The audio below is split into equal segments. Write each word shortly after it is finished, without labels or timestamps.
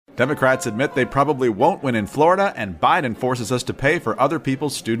Democrats admit they probably won't win in Florida, and Biden forces us to pay for other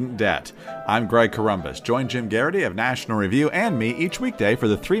people's student debt. I'm Greg Corombos. Join Jim Garrity of National Review and me each weekday for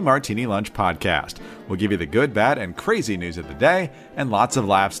the 3 Martini Lunch podcast. We'll give you the good, bad, and crazy news of the day, and lots of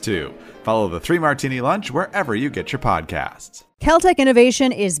laughs too. Follow the 3 Martini Lunch wherever you get your podcasts. Kel-Tec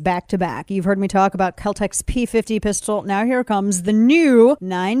innovation is back to back. You've heard me talk about Kel-Tec's P50 pistol. Now here comes the new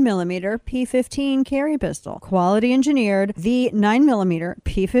 9mm P15 carry pistol. Quality engineered, the 9mm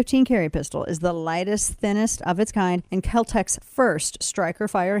P15 carry pistol is the lightest, thinnest of its kind and Kel-Tec's first striker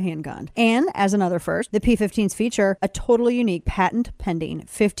fire handgun. And as another first, the P15s feature a totally unique patent-pending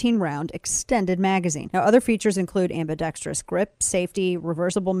 15-round extended magazine. Now other features include ambidextrous grip, safety,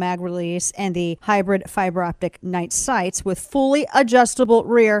 reversible mag release, and the hybrid fiber optic night sights with fully adjustable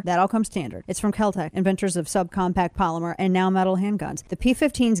rear. That all comes standard. It's from Kel-Tec, inventors of subcompact polymer and now metal handguns. The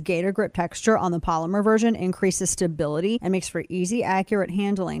P15's Gator grip texture on the polymer version increases stability and makes for easy, accurate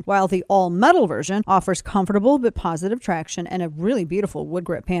handling, while the all-metal version offers comfortable but positive traction and a really beautiful wood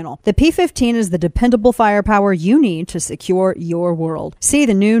grip panel. The P15 is the dependable firepower you need to secure your world. See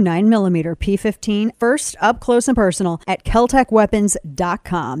the new 9mm P15 first up close and personal at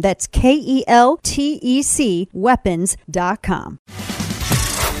KelTecWeapons.com. That's KELTEC weapons.com.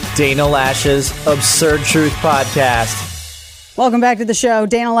 Dana Lash's Absurd Truth Podcast. Welcome back to the show.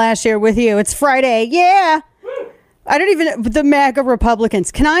 Dana Lash here with you. It's Friday. Yeah. I don't even, the MAGA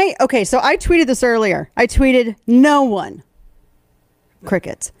Republicans. Okay, so I tweeted this earlier. I tweeted, no one.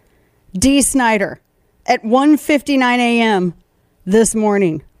 Crickets. D. Snyder at 1:59 a.m. this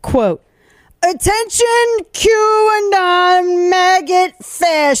morning. Quote, attention QAnon maggot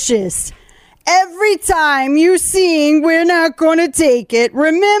fascists. Every time you sing We're Not Gonna Take It,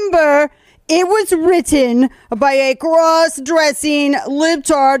 remember it was written by a cross-dressing,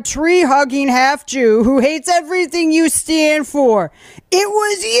 libtard, tree-hugging half-Jew who hates everything you stand for. It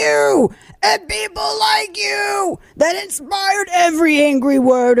was you and people like you that inspired every angry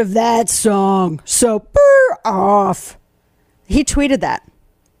word of that song. So burr off. He tweeted that.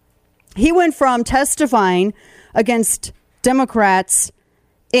 He went from testifying against Democrats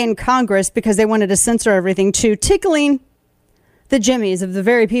in Congress because they wanted to censor everything to tickling the jimmies of the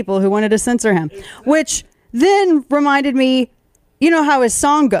very people who wanted to censor him, which then reminded me, you know how his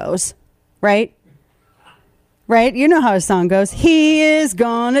song goes, right? Right? You know how his song goes. He is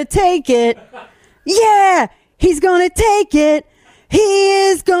gonna take it. Yeah, he's gonna take it. He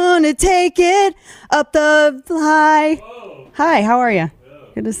is gonna take it up the high. Whoa. Hi, how are you?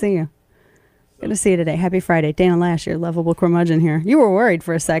 Good to see you. Good to see you today. Happy Friday. Dana Lash, your lovable curmudgeon here. You were worried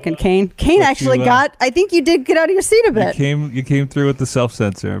for a second, Kane. Kane actually I think you did get out of your seat a bit. You came through with the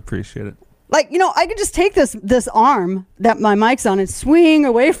self-censor. I appreciate it. Like, I could just take this arm that my mic's on and swing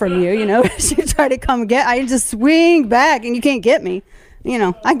away from you, as you try to come get. I just swing back and you can't get me.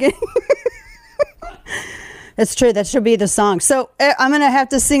 I get. That's true. That should be the song. So I'm going to have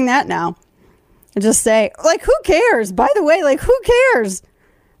to sing that now. And just say, who cares? By the way, who cares?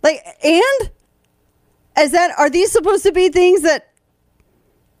 And? Are these supposed to be things that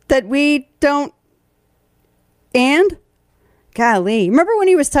we don't? And golly, remember when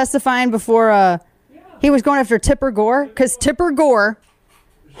he was testifying before he was going after Tipper Gore? Because Tipper Gore,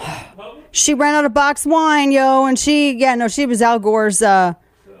 she ran out of boxed wine, and she was Al Gore's not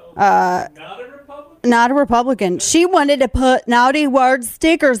a Republican. She wanted to put naughty word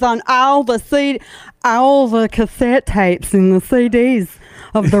stickers on all the cassette tapes and the CDs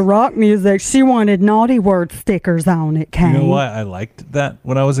of the rock music. She wanted naughty word stickers on it, Kane. You know why I liked that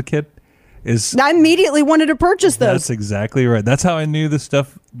when I was a kid? I immediately wanted to purchase those. That's exactly right. That's how I knew the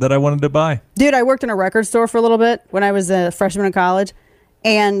stuff that I wanted to buy. Dude, I worked in a record store for a little bit when I was a freshman in college.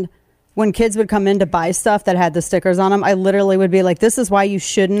 And when kids would come in to buy stuff that had the stickers on them, I literally would be like, this is why you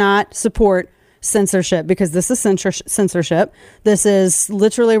should not support censorship, because this is censorship. This is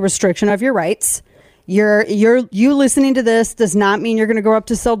literally a restriction of your rights. You listening to this does not mean you're going to grow up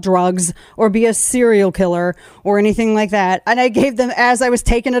to sell drugs or be a serial killer or anything like that. And I gave them, as I was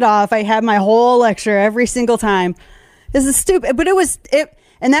taking it off, I had my whole lecture every single time. This is stupid, but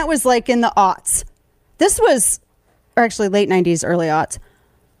and that was in the aughts. This was, or actually late 90s, early aughts.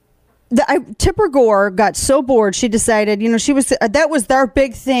 Tipper Gore got so bored, she decided, that was their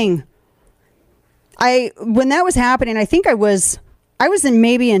big thing. When that was happening, I think I was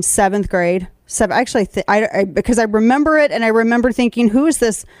maybe in 7th grade. Because I remember it, and I remember thinking, who is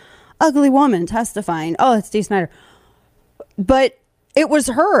this ugly woman testifying? Oh, it's Dee Snider. But it was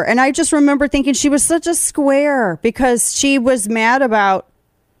her, and I just remember thinking she was such a square because she was mad about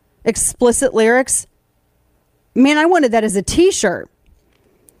explicit lyrics. Man, I wanted that as a t-shirt.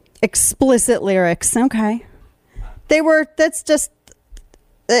 Explicit lyrics. Okay.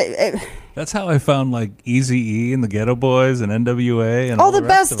 That's how I found like Eazy-E and the Ghetto Boys and NWA and all the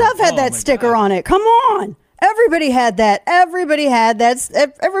best stuff had that sticker on it. Come on. Everybody had that. Everybody had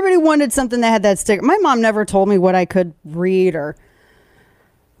that. Everybody wanted something that had that sticker. My mom never told me what I could read or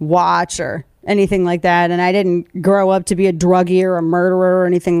watch or anything like that. And I didn't grow up to be a druggie or a murderer or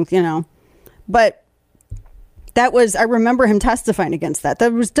anything, But that was, I remember him testifying against that.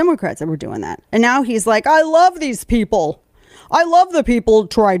 That was Democrats that were doing that. And now he's like, I love these people. I love the people who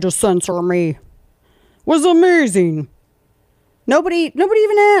tried to censor me. It was amazing. Nobody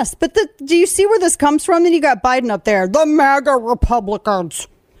even asked. But do you see where this comes from? Then you got Biden up there. The MAGA Republicans.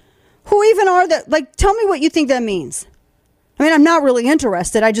 Who even are that? Like, tell me what you think that means. I mean, I'm not really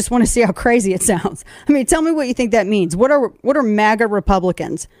interested. I just want to see how crazy it sounds. I mean, tell me what you think that means. What are MAGA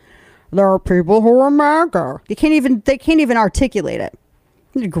Republicans? There are people who are MAGA. They can't even articulate it.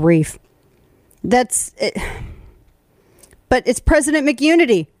 Good grief. That's it. But it's President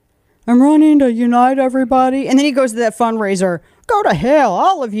McUnity. I'm running to unite everybody. And then he goes to that fundraiser. Go to hell,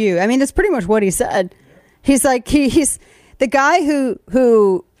 all of you. I mean, that's pretty much what he said. He's like, he's the guy who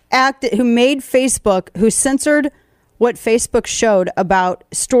made Facebook, who censored what Facebook showed about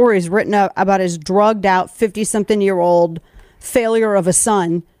stories written about his drugged out 50-something-year-old failure of a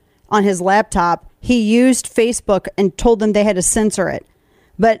son on his laptop. He used Facebook and told them they had to censor it.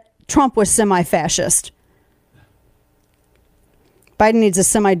 But Trump was semi-fascist. Biden needs a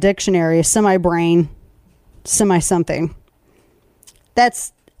semi-dictionary, a semi-brain, semi-something.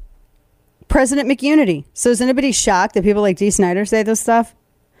 That's President McUnity. So is anybody shocked that people like Dee Snider say this stuff?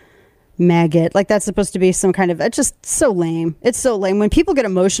 Maggot. Like that's supposed to be some kind of... It's just so lame. It's so lame. When people get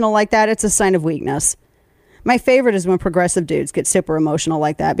emotional like that, it's a sign of weakness. My favorite is when progressive dudes get super emotional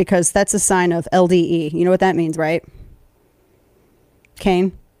like that because that's a sign of LDE. You know what that means, right?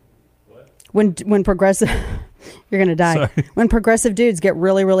 Kane? What? When progressive... You're going to die. Sorry. When progressive dudes get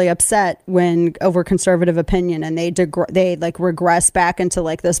really, really upset over conservative opinion and they like regress back into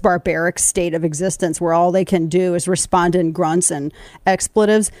like this barbaric state of existence where all they can do is respond in grunts and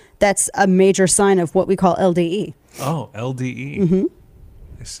expletives, that's a major sign of what we call LDE. Oh, LDE. Mm-hmm.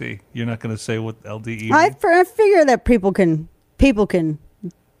 I see. You're not going to say what LDE means? I figure that people can,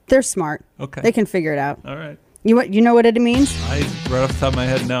 they're smart. Okay. They can figure it out. All right. You know what it means? Right off the top of my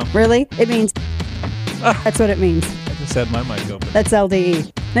head, no. Really? It means... That's what it means. I just had my mic open. That's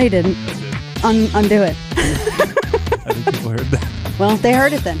LDE. No, you didn't. I did. Undo it. I think people heard that. Well, they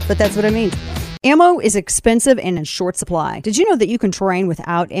heard it then, but that's what it means. Ammo is expensive and in short supply. Did you know that you can train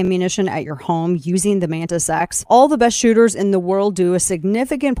without ammunition at your home using the Mantis X? All the best shooters in the world do a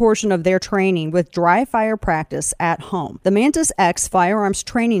significant portion of their training with dry fire practice at home. The Mantis X firearms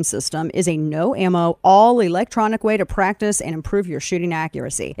training system is a no ammo, all electronic way to practice and improve your shooting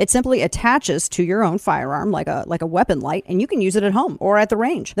accuracy. It simply attaches to your own firearm like a weapon light, and you can use it at home or at the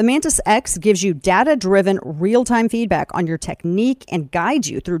range. The Mantis X gives you data-driven, real-time feedback on your technique and guides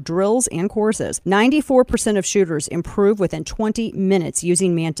you through drills and courses. 94% of shooters improve within 20 minutes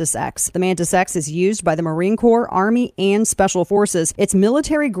using Mantis X. The Mantis X is used by the Marine Corps, Army, and Special Forces. It's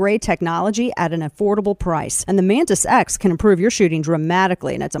military-grade technology at an affordable price. And the Mantis X can improve your shooting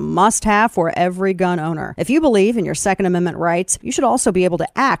dramatically, and it's a must-have for every gun owner. If you believe in your Second Amendment rights, you should also be able to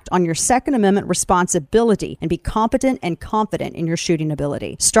act on your Second Amendment responsibility and be competent and confident in your shooting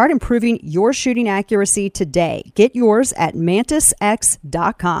ability. Start improving your shooting accuracy today. Get yours at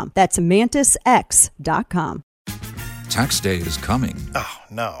MantisX.com. That's MantisX.com. Tax day is coming. Oh,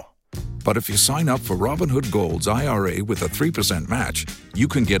 no. But if you sign up for Robinhood Gold's IRA with a 3% match, you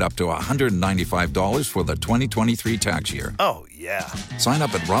can get up to $195 for the 2023 tax year. Oh, yeah. Sign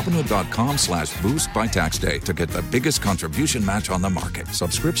up at Robinhood.com/boost by tax day to get the biggest contribution match on the market.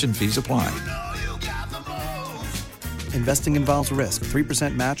 Subscription fees apply. Investing involves risk.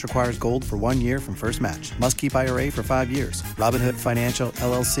 3% match requires gold for 1 year from first match. Must keep IRA for 5 years. Robinhood Financial,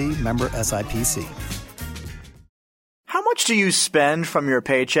 LLC, member SIPC. How much do you spend from your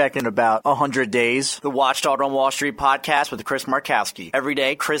paycheck in about 100 days? The Watchdog on Wall Street podcast with Chris Markowski. Every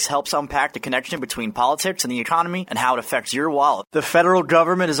day, Chris helps unpack the connection between politics and the economy and how it affects your wallet. The federal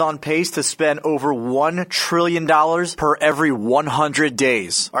government is on pace to spend over $1 trillion per every 100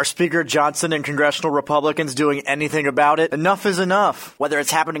 days. Are Speaker Johnson and congressional Republicans doing anything about it? Enough is enough. Whether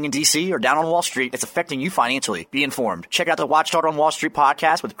it's happening in D.C. or down on Wall Street, it's affecting you financially. Be informed. Check out the Watchdog on Wall Street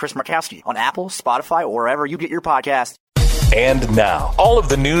podcast with Chris Markowski on Apple, Spotify, or wherever you get your podcast. And now, all of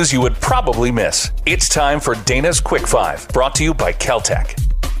the news you would probably miss. It's time for Dana's Quick Five, brought to you by Keltec.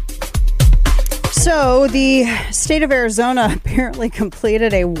 So the state of Arizona apparently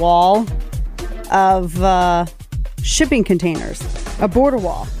completed a wall of shipping containers, a border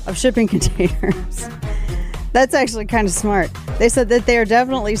wall of shipping containers. That's actually kind of smart. They said that they are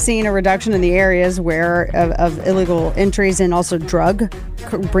definitely seeing a reduction in the areas where of illegal entries and also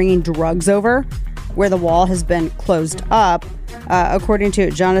bringing drugs over, where the wall has been closed up. According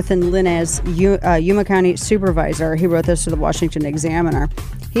to Jonathan Linez, Yuma County supervisor, he wrote this to the Washington Examiner.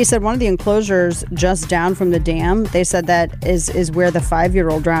 He said one of the enclosures just down from the dam, they said that is where the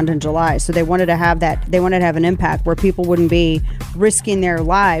 5-year-old drowned in July. So they wanted to have that. They wanted to have an impact where people wouldn't be risking their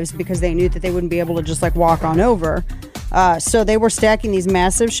lives because they knew that they wouldn't be able to just like walk on over. So they were stacking these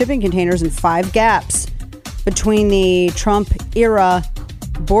massive shipping containers in 5 gaps between the Trump era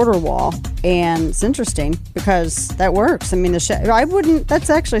border wall. And it's interesting because that works. I mean, that's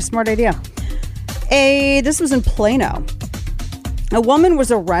actually a smart idea. This was in Plano. A woman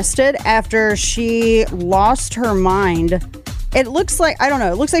was arrested after she lost her mind. It looks like, I don't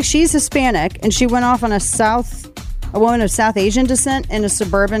know, it looks like she's Hispanic and she went off on a woman of South Asian descent in a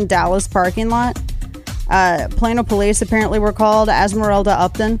suburban Dallas parking lot. Plano police apparently were called. Esmeralda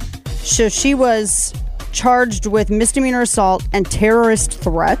Upton. So she was charged with misdemeanor assault and terroristic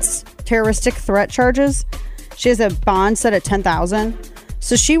threat charges. She has a bond set at $10,000.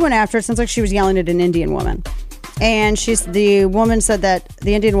 So she went after it. Sounds like she was yelling at an Indian woman. And the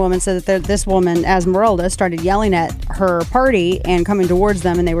Indian woman said that this woman, Esmeralda, started yelling at her party and coming towards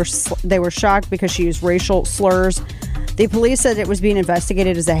them, and they were shocked because she used racial slurs. The police said it was being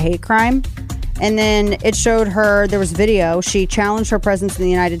investigated as a hate crime. And then it showed her, there was video, she challenged her presence in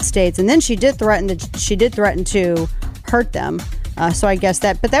the United States, and then she did threaten to hurt them. So I guess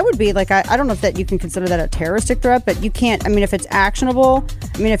but that would be like, I don't know if that you can consider that a terroristic threat, but you can't, I mean, if it's actionable,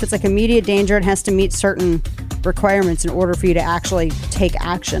 I mean, if it's like immediate danger, it has to meet certain requirements in order for you to actually take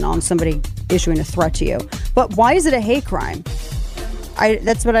action on somebody issuing a threat to you. But why is it a hate crime?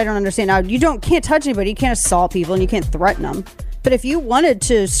 That's what I don't understand. Now, can't touch anybody, you can't assault people, and you can't threaten them. But if you wanted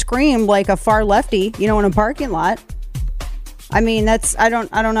to scream like a far lefty, in a parking lot, I mean, I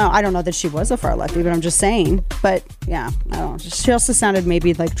don't know. I don't know that she was a far lefty, but I'm just saying. But yeah, I don't know. She also sounded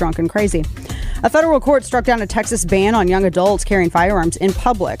maybe like drunk and crazy. A federal court struck down a Texas ban on young adults carrying firearms in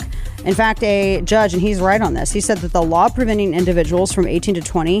public. In fact, a judge, and he's right on this, he said that the law preventing individuals from 18 to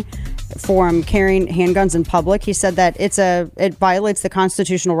 20 from carrying handguns in public, he said that it violates the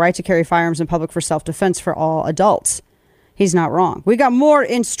constitutional right to carry firearms in public for self-defense for all adults. He's not wrong. We got more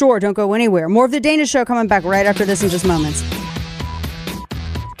in store. Don't go anywhere. More of the Dana Show coming back right after this in just moments.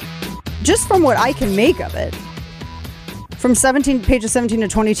 Just from what I can make of it, from pages 17 to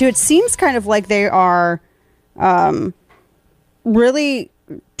 22, it seems kind of like they are really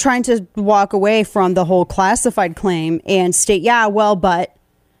trying to walk away from the whole classified claim and state, but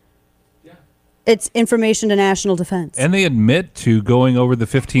it's information to national defense. And they admit to going over the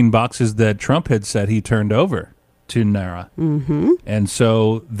 15 boxes that Trump had said he turned over to NARA. Mm-hmm. And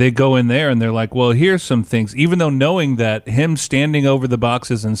so they go in there and they're like, well, here's some things, even though knowing that him standing over the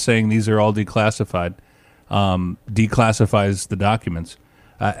boxes and saying these are all declassified, declassifies the documents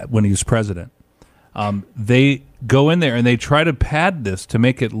when he was president. They go in there and they try to pad this to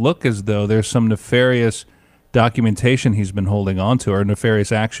make it look as though there's some nefarious documentation he's been holding on to, or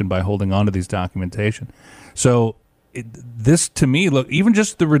nefarious action by holding on to these documentation. So this to me, look, even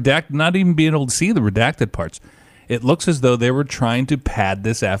just the not even being able to see the redacted parts, it looks as though they were trying to pad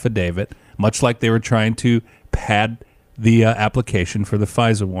this affidavit, much like they were trying to pad the application for the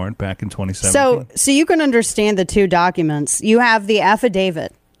FISA warrant back in 2017. So you can understand the two documents. You have the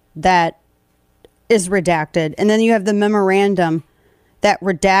affidavit that is redacted, and then you have the memorandum that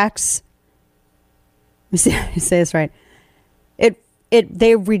redacts. Let me say this right. They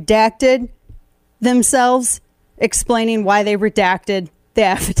redacted themselves, explaining why they redacted the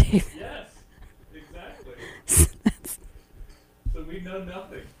affidavit. Yes, exactly. So we know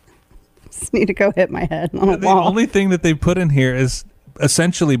nothing. Just need to go hit my head on a the wall. Only thing that they put in here is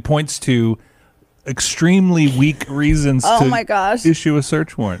essentially points to extremely weak reasons to issue a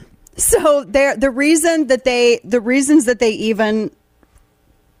search warrant. So the reasons that they even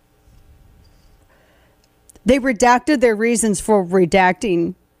they redacted their reasons for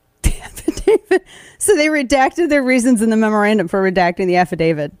redacting the affidavit. So they redacted their reasons in the memorandum for redacting the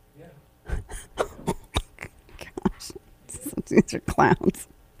affidavit. Yeah. Oh my gosh, these are clowns.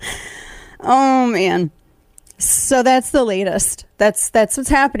 Oh man. So that's the latest. That's what's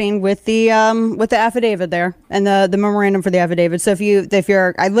happening with the affidavit there and the memorandum for the affidavit. So if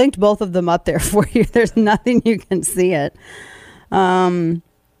you're I linked both of them up there for you. There's nothing you can see it. Yeah,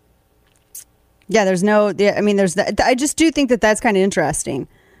 there's no. I mean, I just do think that that's kind of interesting.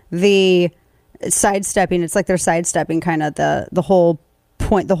 The sidestepping. It's like they're sidestepping kind of the whole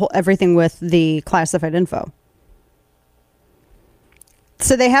point, everything with the classified info.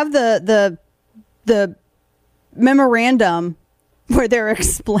 So they have the memorandum where they're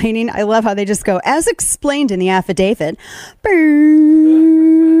explaining. I love how they just go, as explained in the affidavit.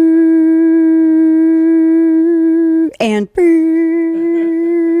 And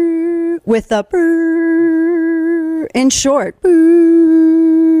with the in short,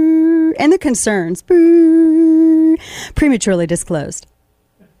 and the concerns prematurely disclosed.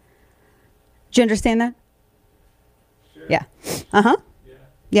 Do you understand that? Sure. Yeah. Uh-huh.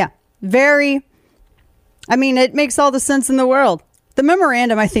 Yeah. Very, I mean, it makes all the sense in the world. The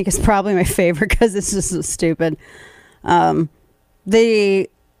memorandum, I think, is probably my favorite because it's just so stupid. I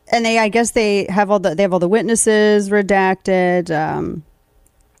guess they have all the witnesses redacted.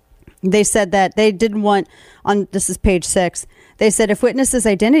 They said that they didn't want, this is page 6. They said if witnesses'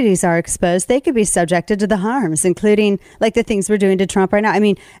 identities are exposed, they could be subjected to the harms, including like the things we're doing to Trump right now. I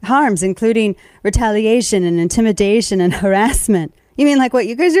mean, harms including retaliation and intimidation and harassment. You mean like what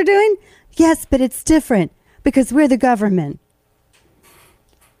you guys are doing? Yes, but it's different because we're the government.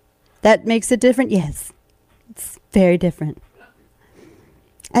 That makes it different? Yes. It's very different.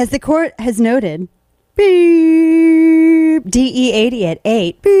 As the court has noted, beep, DE 80 at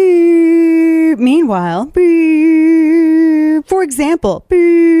 8, beep, meanwhile, beep, for example,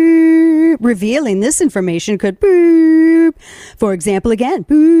 beep, revealing this information could, beep, for example, again,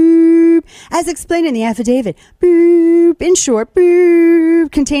 beep, as explained in the affidavit, beep, in short,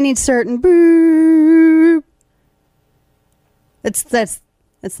 beep, containing certain, beep. That's the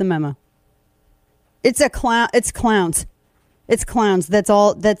memo. It's clowns. It's clowns. That's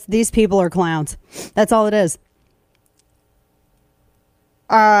all. These people are clowns. That's all it is.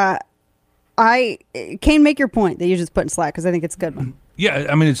 Kane, make your point that you just put in Slack because I think it's a good one. Yeah,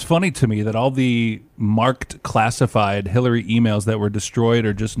 I mean, it's funny to me that all the marked classified Hillary emails that were destroyed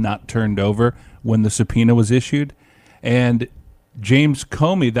or just not turned over when the subpoena was issued, and James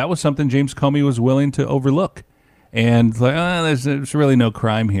Comey, that was something James Comey was willing to overlook, and like, there's really no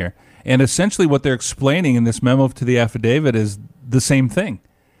crime here. And essentially what they're explaining in this memo to the affidavit is the same thing.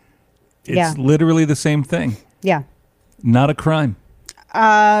 It's literally the same thing. Yeah. Not a crime.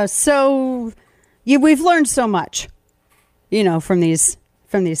 So we've learned so much, from these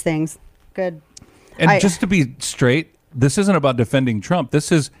things. Good. And just to be straight, this isn't about defending Trump.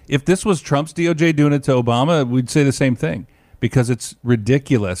 If this was Trump's DOJ doing it to Obama, we'd say the same thing because it's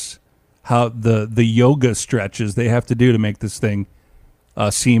ridiculous how the yoga stretches they have to do to make this thing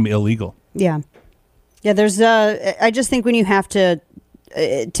seem illegal. Yeah. There's I just think when you have to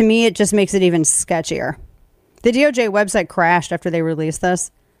me, it just makes it even sketchier. The DOJ website crashed after they released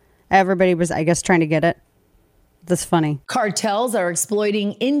this. Everybody was, I guess, trying to get it. That's funny. Cartels are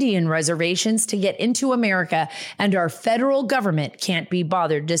exploiting Indian reservations to get into America, and our federal government can't be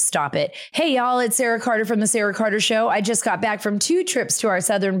bothered to stop it. Hey, y'all, it's Sarah Carter from The Sarah Carter Show. I just got back from 2 trips to our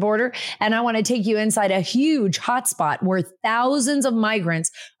southern border, and I want to take you inside a huge hotspot where thousands of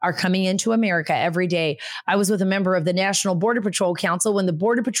migrants are coming into America every day. I was with a member of the National Border Patrol Council when the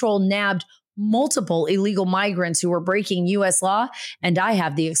Border Patrol nabbed multiple illegal migrants who were breaking U.S. law, and I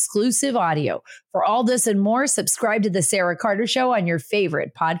have the exclusive audio. For all this and more, subscribe to The Sarah Carter Show on your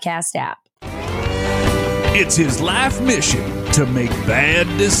favorite podcast app. It's his life mission to make bad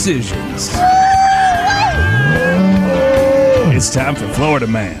decisions. It's time for Florida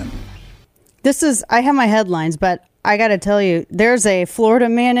Man. I have my headlines, but I got to tell you, there's a Florida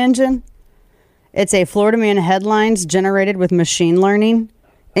Man engine. It's a Florida Man headlines generated with machine learning,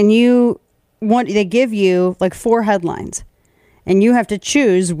 and they give you like 4 headlines, and you have to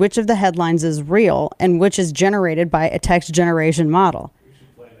choose which of the headlines is real and which is generated by a text generation model. We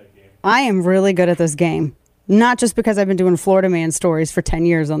should play that game. I am really good at this game, not just because I've been doing Florida Man stories for 10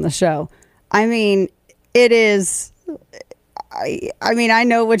 years on the show. I mean, it is. I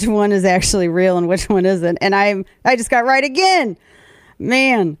know which one is actually real and which one isn't, and I just got right again.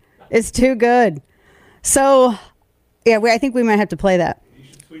 Man, it's too good. So, yeah, I think we might have to play that. You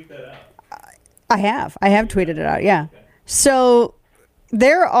should tweet that out. I have tweeted it out. Yeah. Okay. So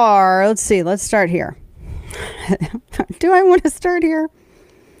there are, let's start here. Do I want to start here?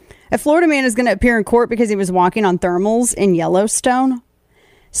 A Florida man is going to appear in court because he was walking on thermals in Yellowstone.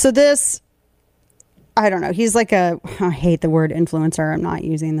 So this, I don't know. He's like I hate the word influencer. I'm not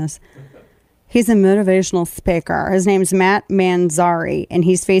using this. He's a motivational speaker. His name's Matt Manzari, and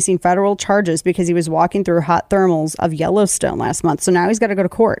he's facing federal charges because he was walking through hot thermals of Yellowstone last month. So now he's got to go to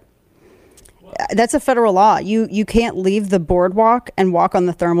court. That's a federal law. You can't leave the boardwalk and walk on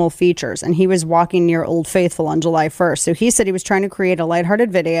the thermal features. And he was walking near Old Faithful on July 1st. So he said he was trying to create a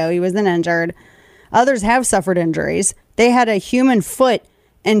lighthearted video. He wasn't injured. Others have suffered injuries. They had a human foot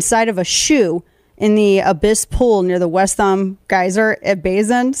inside of a shoe in the Abyss Pool near the West Thumb Geyser at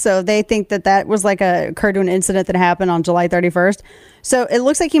Basin. So they think that was like occurred to an incident that happened on July 31st. So it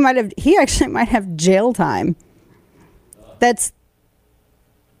looks like he actually might have jail time. That's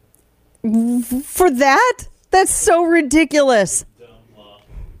for that? That's so ridiculous.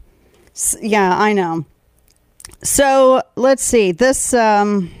 Yeah, I know. So let's see this.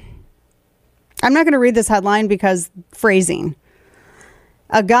 I'm not going to read this headline because phrasing.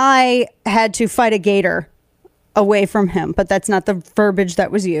 A guy had to fight a gator away from him, but that's not the verbiage that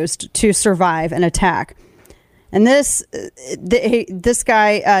was used to survive an attack. And this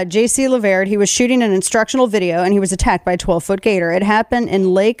guy, J.C. Laverde, he was shooting an instructional video and he was attacked by a 12-foot gator. It happened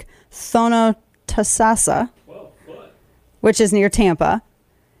in Lake Thonotasasa, which is near Tampa.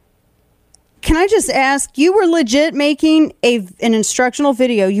 Can I just ask, you were legit making an instructional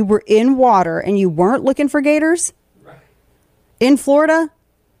video. You were in water and you weren't looking for gators? Right. In Florida?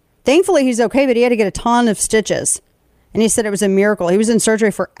 Thankfully, he's okay, but he had to get a ton of stitches. And he said it was a miracle. He was in surgery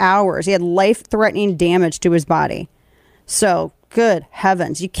for hours. He had life-threatening damage to his body. So, good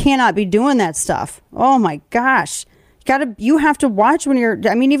heavens. You cannot be doing that stuff. Oh, my gosh. You have to watch when you're...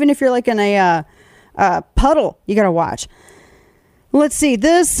 I mean, even if you're like in a puddle, you got to watch. Let's see.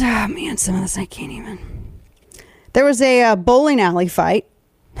 This... Oh, man, some of this I can't even... There was a bowling alley fight.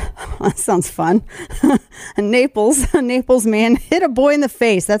 That sounds fun. A Naples man hit a boy in the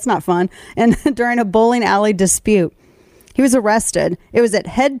face. That's not fun. And during a bowling alley dispute, he was arrested. It was at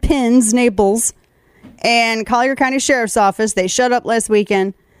Head Pins, Naples, and Collier County Sheriff's Office. They showed up last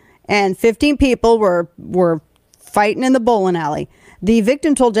weekend, and 15 people were fighting in the bowling alley. The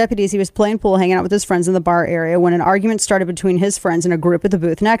victim told deputies he was playing pool, hanging out with his friends in the bar area when an argument started between his friends and a group at the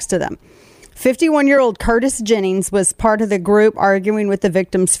booth next to them. 51-year-old Curtis Jennings was part of the group arguing with the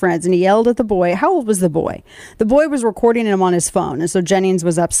victim's friends, and he yelled at the boy. How old was the boy? The boy was recording him on his phone, and so Jennings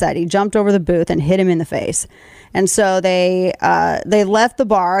was upset. He jumped over the booth and hit him in the face. And so they left the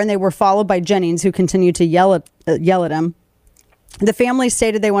bar, and they were followed by Jennings, who continued to yell at him. The family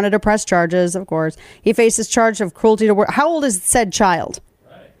stated they wanted to press charges, of course. He faces charge of cruelty to... How old is said child?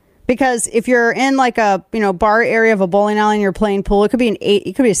 Because if you're in like a bar area of a bowling alley and you're playing pool, it could be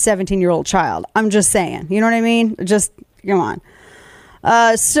a 17-year-old child. I'm just saying, you know what I mean? Just come on.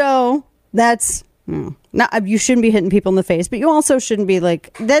 So that's not, you shouldn't be hitting people in the face, but you also shouldn't be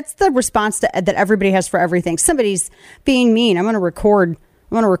like, that's the response that everybody has for everything. Somebody's being mean. I'm going to record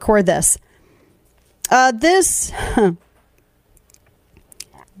this.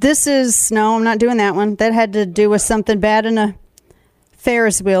 This is no, I'm not doing that one. That had to do with something bad in a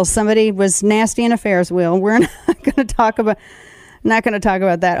Ferris wheel. Somebody was nasty in a Ferris wheel. We're not going to talk about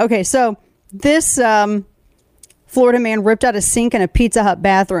that. Okay, so this Florida man ripped out a sink in a Pizza Hut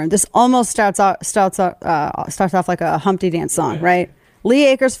bathroom. This almost starts off like a Humpty Dance song, right? Lee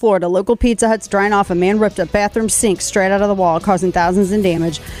Acres, Florida. Local Pizza Hut's drying off. A man ripped a bathroom sink straight out of the wall, causing thousands in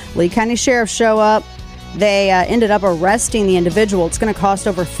damage. Lee County sheriffs show up. They ended up arresting the individual. It's going to cost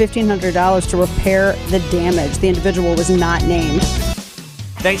over $1,500 to repair the damage. The individual was not named.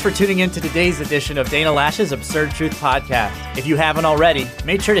 Thanks for tuning in to today's edition of Dana Lash's Absurd Truth Podcast. If you haven't already,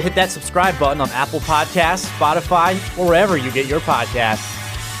 make sure to hit that subscribe button on Apple Podcasts, Spotify, or wherever you get your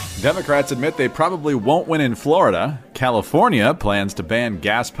podcasts. Democrats admit they probably won't win in Florida. California plans to ban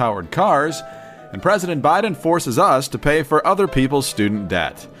gas-powered cars. And President Biden forces us to pay for other people's student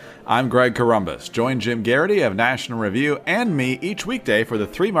debt. I'm Greg Corombos. Join Jim Garrity of National Review and me each weekday for the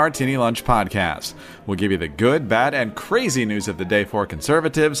 3 Martini Lunch podcast. We'll give you the good, bad, and crazy news of the day for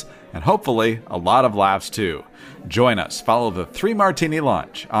conservatives, and hopefully a lot of laughs too. Join us. Follow the 3 Martini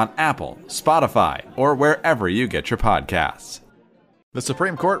Lunch on Apple, Spotify, or wherever you get your podcasts. The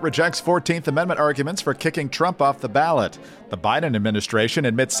Supreme Court rejects 14th Amendment arguments for kicking Trump off the ballot. The Biden administration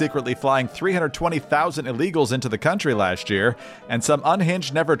admits secretly flying 320,000 illegals into the country last year, and some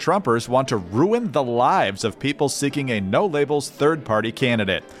unhinged never-Trumpers want to ruin the lives of people seeking a no-labels third-party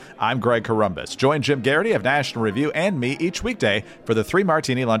candidate. I'm Greg Corombos. Join Jim Garrity of National Review and me each weekday for the 3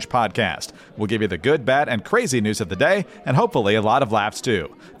 Martini Lunch podcast. We'll give you the good, bad, and crazy news of the day, and hopefully a lot of laughs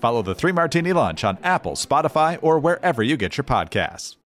too. Follow the 3 Martini Lunch on Apple, Spotify, or wherever you get your podcasts.